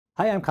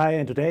Hi, I'm Kai,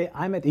 and today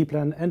I'm at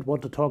EPLAN and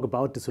want to talk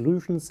about the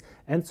solutions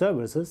and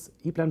services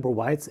EPLAN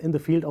provides in the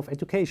field of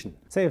education.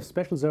 They have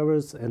special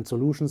services and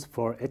solutions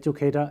for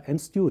educator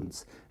and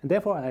students. And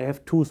therefore I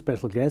have two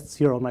special guests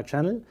here on my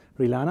channel,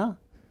 Rilana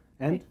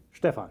and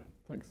Stefan.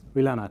 Thanks.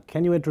 Rilana,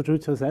 can you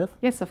introduce yourself?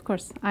 Yes, of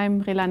course.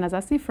 I'm Rilana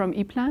Sassi from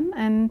EPLAN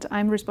and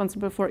I'm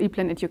responsible for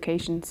EPLAN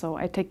Education. So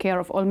I take care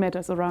of all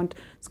matters around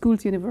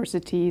schools,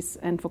 universities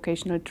and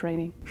vocational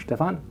training.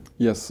 Stefan?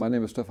 Yes, my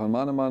name is Stefan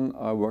Mahnemann.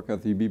 I work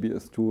at the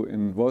BBS2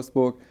 in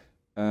Wolfsburg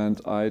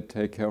and I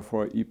take care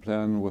for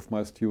EPLAN with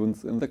my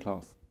students in the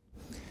class.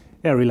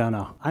 Yeah,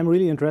 Rilana, I'm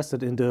really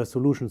interested in the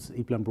solutions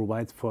EPLAN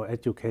provides for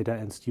educator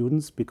and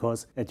students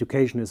because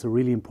education is a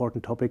really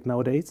important topic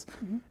nowadays.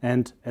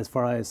 And as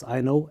far as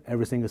I know,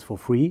 everything is for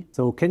free.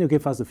 So can you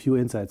give us a few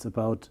insights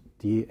about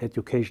the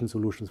education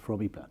solutions from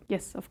EPLAN?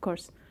 Yes, of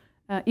course.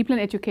 EPLAN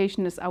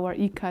Education is our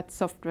eCAD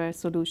software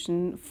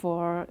solution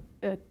for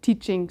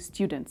teaching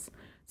students.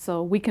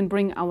 So we can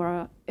bring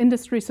our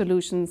industry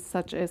solutions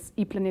such as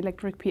EPLAN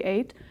Electric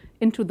P8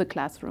 into the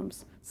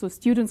classrooms. So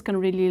students can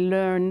really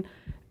learn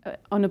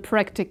on a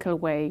practical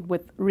way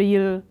with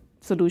real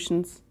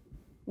solutions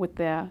with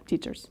their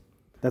teachers.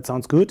 That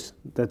sounds good.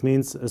 That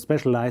means a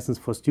special license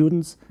for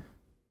students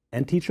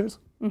and teachers?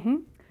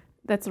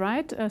 That's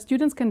right.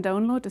 Students can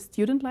download a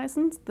student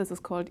license. This is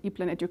called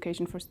EPLAN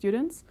Education for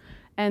Students.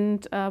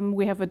 And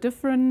we have a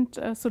different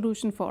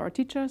solution for our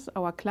teachers,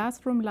 our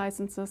classroom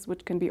licenses,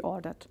 which can be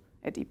ordered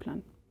at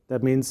EPLAN.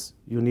 That means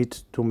you need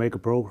to make a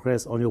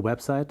progress on your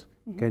website.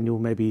 Can you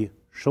maybe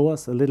show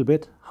us a little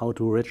bit how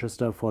to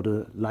register for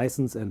the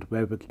license and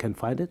where we can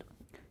find it?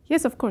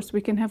 Yes, of course.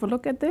 We can have a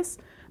look at this.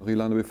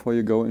 Rilana, before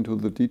you go into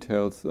the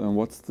details,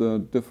 what's the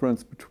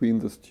difference between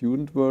the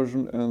student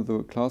version and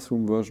the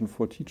classroom version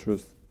for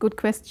teachers? Good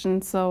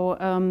question. So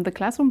the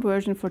classroom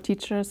version for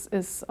teachers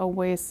is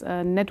always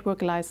a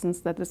network license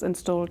that is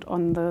installed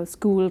on the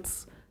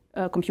school's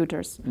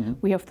computers.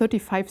 We have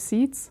 35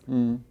 seats.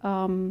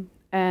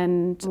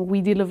 And we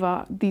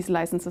deliver these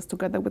licenses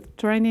together with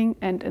training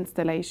and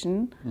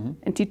installation.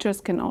 And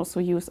teachers can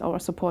also use our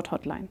support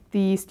hotline.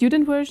 The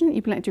student version,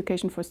 EPLAN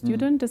Education for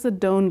Student, is a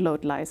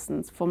download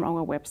license from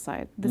our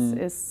website. This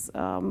is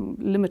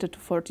limited to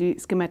 40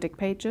 schematic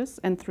pages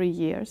and 3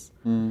 years.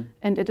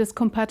 And it is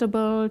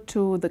compatible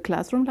to the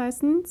classroom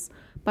license,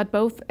 but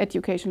both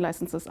education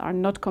licenses are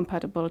not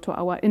compatible to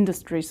our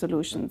industry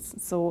solutions.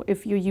 So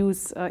if you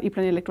use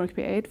EPLAN Electric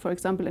P8, for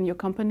example, in your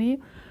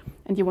company,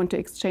 and you want to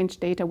exchange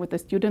data with the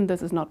student,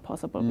 this is not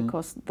possible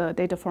because the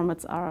data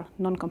formats are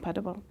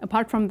non-compatible.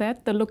 Apart from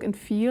that, the look and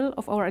feel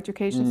of our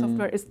education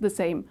software is the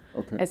same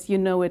as you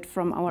know it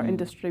from our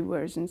industry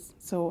versions.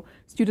 So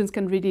students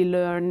can really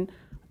learn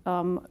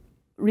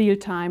real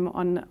time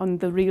on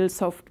the real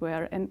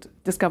software and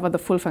discover the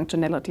full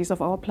functionalities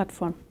of our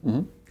platform.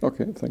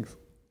 Okay, thanks.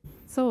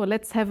 So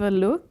let's have a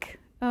look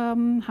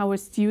how a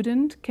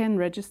student can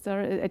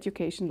register an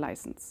education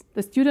license.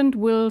 The student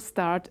will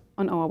start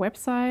on our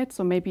website,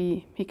 so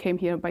maybe he came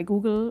here by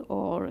Google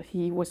or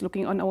he was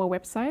looking on our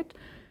website.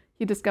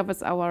 He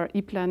discovers our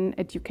EPLAN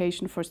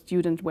Education for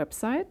Student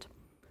website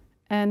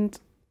and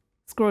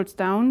scrolls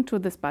down to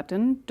this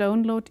button,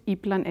 Download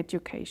EPLAN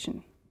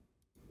Education.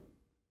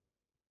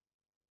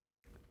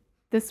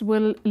 This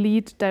will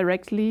lead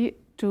directly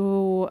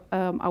to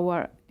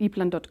our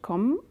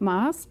eplan.com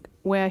mask,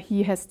 where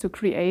he has to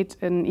create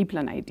an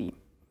EPLAN ID.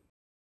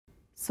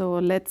 So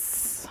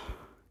let's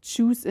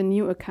choose a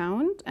new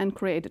account and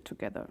create it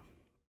together.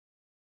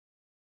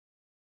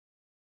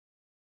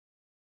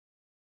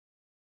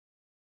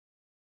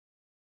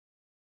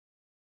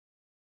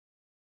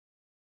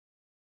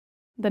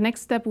 The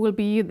next step will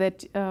be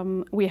that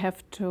we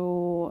have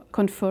to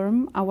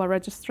confirm our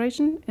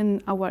registration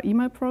in our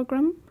email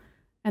program,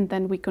 and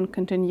then we can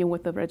continue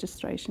with the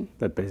registration.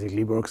 That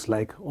basically works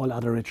like all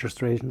other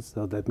registrations.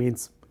 So that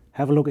means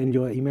have a look in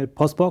your email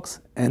postbox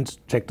and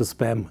check the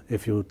spam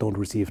if you don't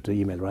receive the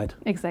email, right?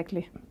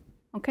 Exactly.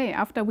 Okay,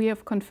 after we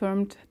have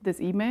confirmed this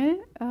email,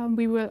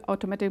 we will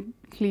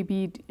automatically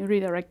be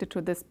redirected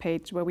to this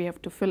page where we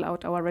have to fill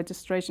out our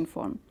registration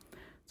form.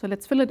 So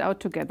let's fill it out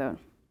together.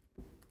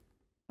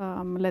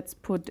 Let's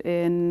put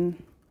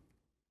in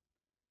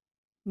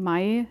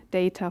my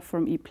data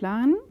from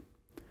EPLAN.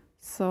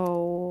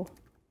 So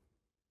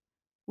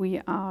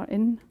we are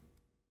in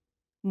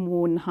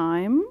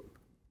Monheim.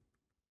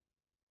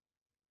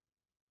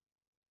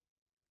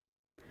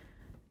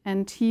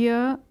 And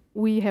here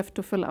we have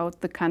to fill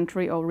out the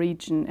country or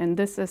region. And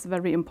this is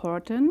very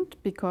important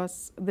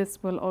because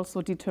this will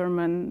also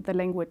determine the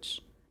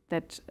language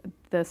that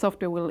the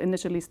software will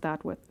initially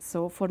start with.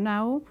 So for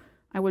now,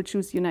 I will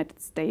choose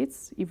United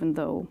States, even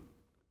though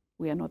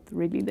we are not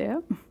really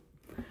there.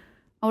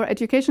 Our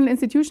educational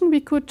institution,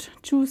 we could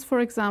choose, for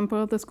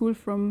example, the school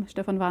from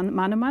Stefan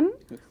Mahnemann,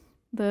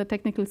 the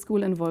technical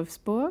school in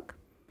Wolfsburg.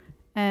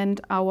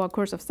 And our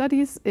course of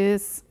studies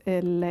is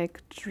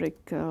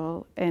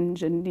electrical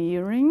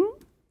engineering.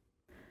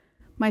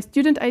 My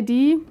student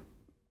ID,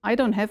 I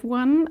don't have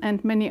one,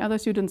 and many other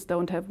students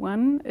don't have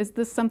one. Is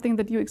this something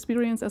that you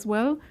experience as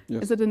well?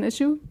 Yes. Is it an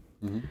issue?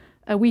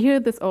 We hear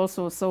this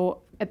also.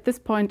 So at this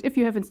point, if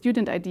you have a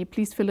student ID,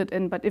 please fill it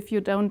in. But if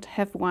you don't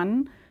have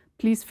one,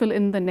 please fill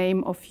in the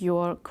name of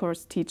your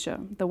course teacher,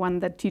 the one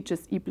that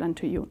teaches EPLAN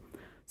to you.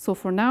 So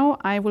for now,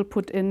 I will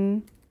put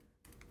in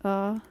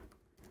Mr.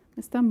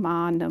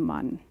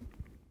 Mahnemann.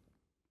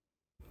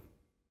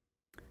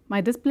 My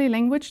display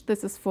language,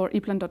 this is for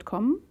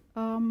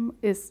eplan.com,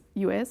 is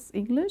US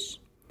English.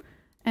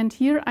 And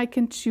here I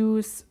can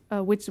choose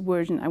which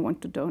version I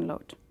want to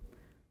download.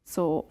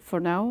 So for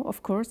now,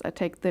 of course, I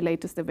take the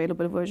latest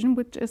available version,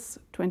 which is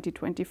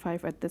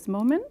 2025 at this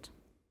moment.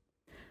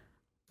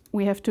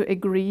 We have to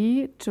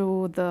agree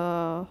to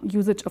the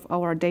usage of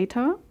our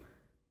data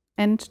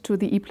and to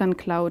the EPLAN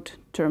Cloud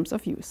terms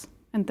of use.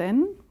 And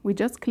then we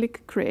just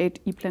click Create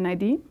EPLAN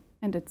ID,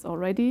 and it's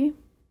already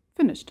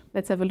finished.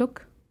 Let's have a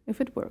look if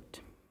it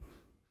worked.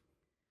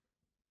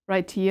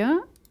 Right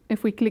here,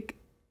 if we click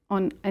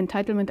on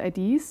Entitlement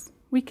IDs,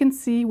 we can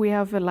see we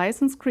have a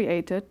license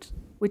created,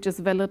 which is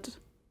valid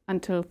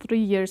until 3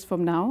 years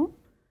from now,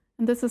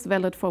 and this is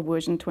valid for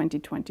version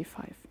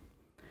 2025.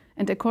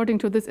 And according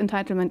to this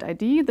entitlement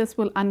ID, this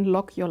will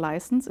unlock your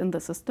license in the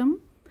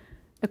system.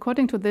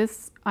 According to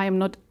this, I am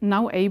not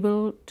now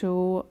able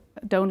to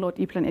download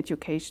EPLAN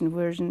Education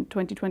version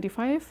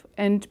 2025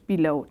 and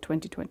below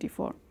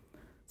 2024.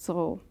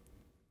 So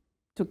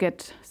to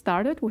get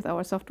started with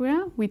our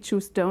software, we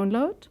choose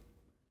Download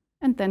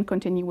and then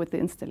continue with the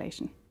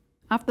installation.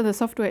 After the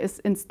software is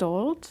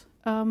installed,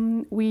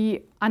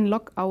 we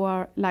unlock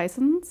our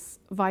license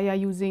via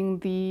using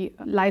the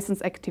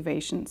license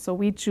activation. So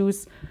we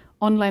choose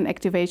online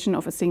activation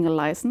of a single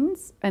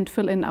license and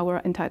fill in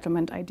our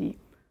entitlement ID.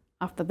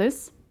 After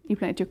this,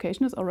 EPLAN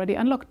Education is already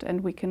unlocked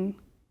and we can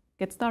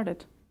get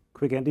started.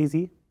 Quick and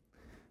easy.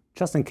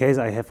 Just in case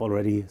I have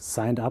already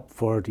signed up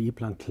for the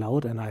EPLAN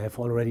Cloud and I have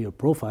already a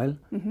profile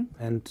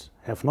and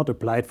have not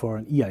applied for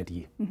an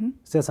EID.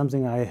 Is there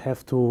something I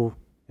have to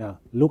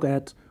look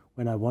at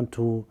when I want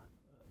to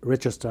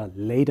register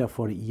later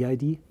for the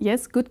EID?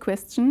 Yes, good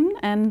question,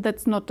 and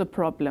that's not a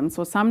problem.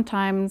 So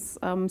sometimes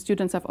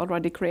students have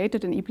already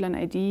created an EPLAN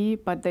ID,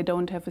 but they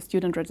don't have a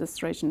student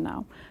registration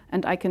now.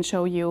 And I can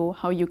show you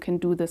how you can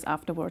do this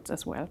afterwards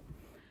as well.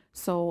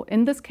 So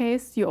in this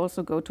case, you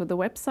also go to the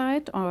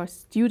website, our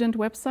student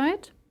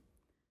website,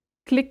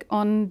 click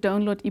on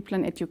Download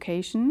EPLAN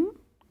Education.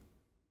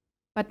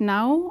 But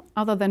now,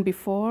 other than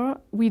before,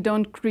 we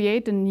don't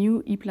create a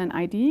new EPLAN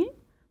ID,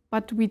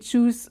 but we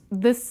choose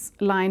this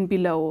line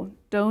below,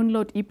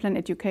 Download EPLAN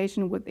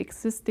Education with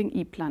existing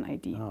EPLAN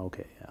ID. Oh,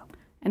 okay, yeah.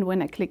 And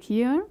when I click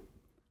here,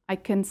 I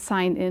can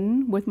sign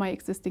in with my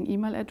existing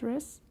email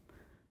address.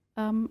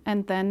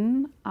 And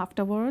then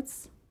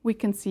afterwards, we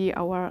can see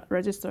our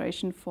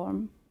registration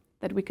form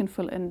that we can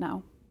fill in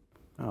now.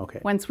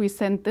 Okay. Once we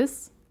send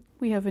this,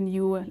 we have a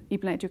new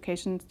EPLAN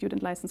Education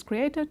student license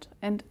created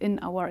and in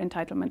our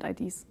entitlement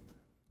IDs.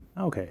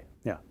 Okay,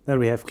 yeah, then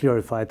we have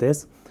clarified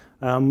this.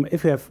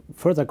 If you have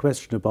further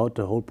questions about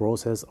the whole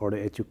process or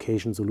the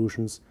education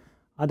solutions,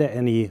 are there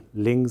any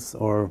links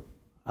or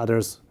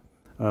others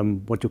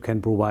what you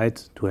can provide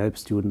to help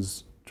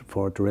students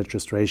for the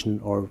registration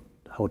or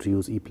how to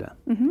use EPLAN?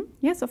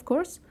 Yes, of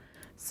course.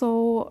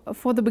 So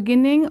for the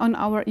beginning, on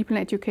our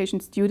EPLAN Education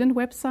student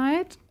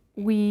website,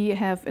 we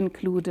have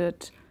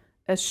included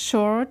a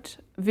short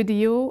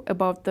video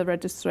about the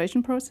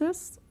registration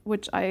process,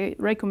 which I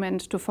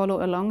recommend to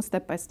follow along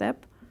step by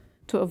step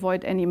to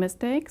avoid any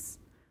mistakes.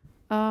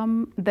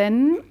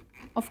 Then,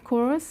 of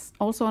course,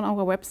 also on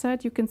our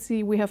website, you can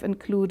see we have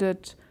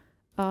included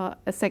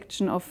a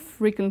section of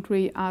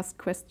frequently asked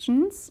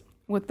questions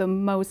with the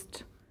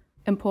most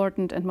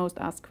important and most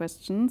asked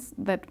questions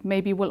that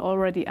maybe will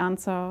already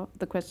answer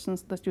the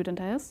questions the student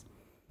has.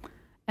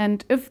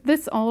 And if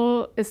this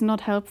all is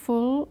not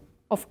helpful,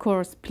 of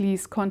course,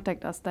 please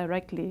contact us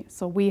directly.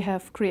 So we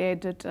have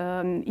created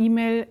an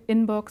email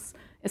inbox,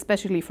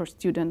 especially for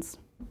students.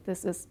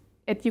 This is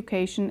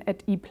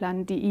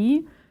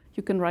education@eplan.de.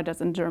 You can write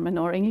us in German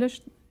or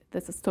English.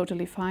 This is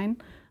totally fine,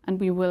 and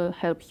we will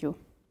help you.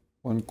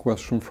 One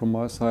question from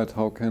my side,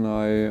 how can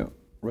I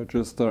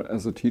register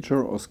as a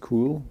teacher or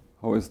school?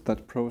 How is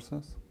that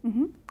process?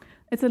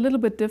 It's a little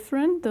bit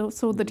different.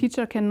 So the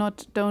teacher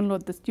cannot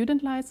download the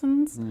student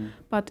license,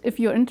 but if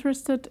you're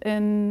interested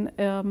in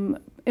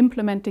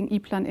implementing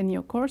EPLAN in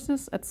your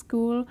courses at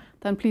school,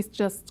 then please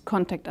just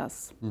contact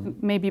us,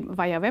 maybe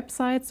via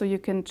website. So you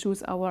can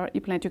choose our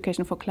EPLAN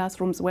Education for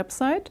Classrooms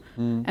website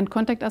and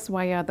contact us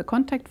via the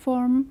contact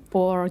form,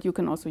 or you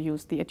can also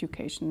use the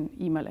education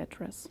email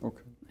address.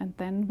 Okay. And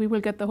then we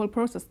will get the whole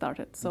process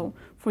started. So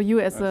for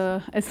you as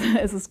a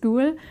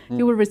school,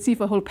 you will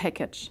receive a whole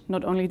package,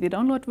 not only the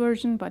download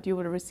version, but you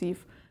will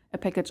receive a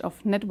package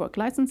of network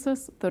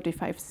licenses,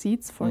 35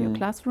 seats for your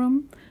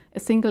classroom, a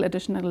single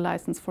additional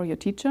license for your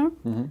teacher.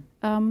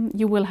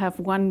 You will have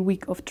 1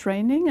 week of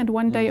training and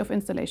 1 day of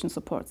installation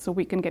support, so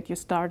we can get you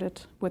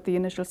started with the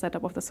initial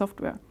setup of the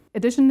software.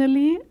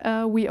 Additionally,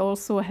 we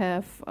also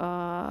have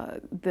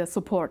the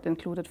support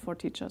included for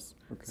teachers.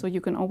 Okay. So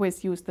you can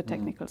always use the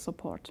technical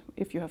support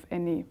if you have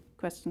any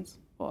questions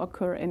or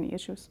occur any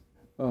issues.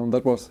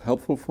 that was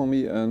helpful for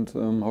me. And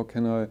how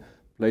can I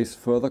place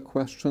further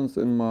questions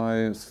in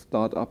my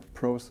startup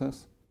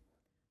process?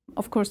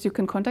 Of course, you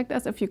can contact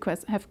us if you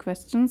have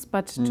questions,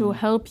 but to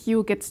help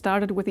you get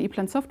started with the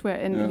EPLAN software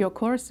in your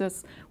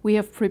courses, we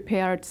have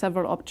prepared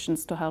several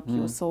options to help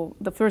you. So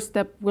the first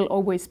step will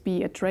always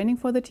be a training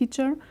for the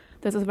teacher.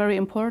 This is very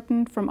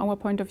important from our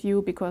point of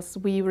view because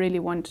we really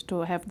want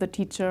to have the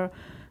teacher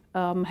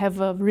have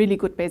a really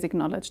good basic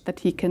knowledge that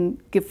he can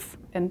give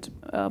and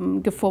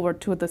give forward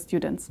to the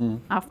students.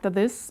 After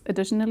this,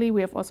 additionally,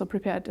 we have also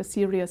prepared a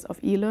series of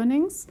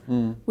e-learnings,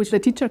 which the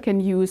teacher can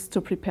use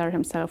to prepare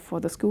himself for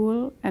the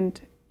school,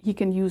 and he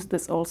can use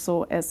this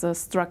also as a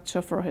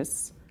structure for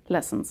his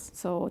lessons.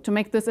 So to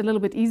make this a little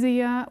bit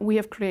easier, we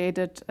have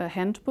created a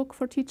handbook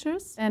for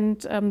teachers,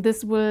 and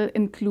this will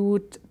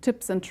include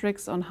tips and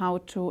tricks on how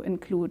to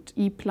include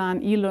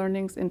EPLAN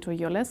e-learnings into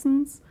your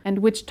lessons and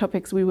which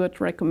topics we would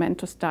recommend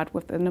to start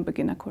with in a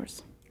beginner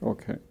course.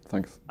 Okay,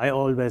 thanks. I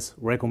always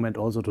recommend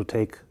also to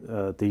take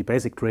the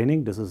basic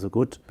training. This is a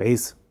good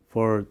base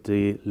for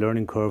the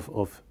learning curve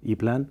of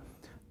EPLAN.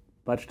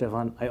 But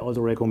Stefan, I also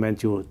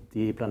recommend you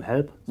the EPLAN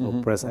help.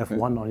 So press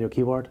F1 on your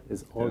keyboard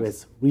is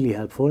always really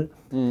helpful.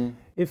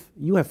 If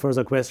you have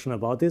further questions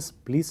about this,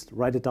 please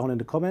write it down in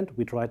the comment.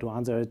 We try to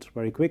answer it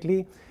very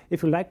quickly.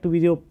 If you liked the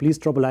video, please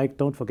drop a like.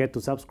 Don't forget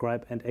to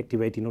subscribe and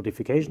activate the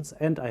notifications.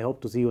 And I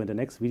hope to see you in the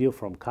next video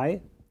from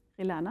Kai,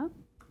 Ilana,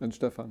 and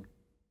Stefan.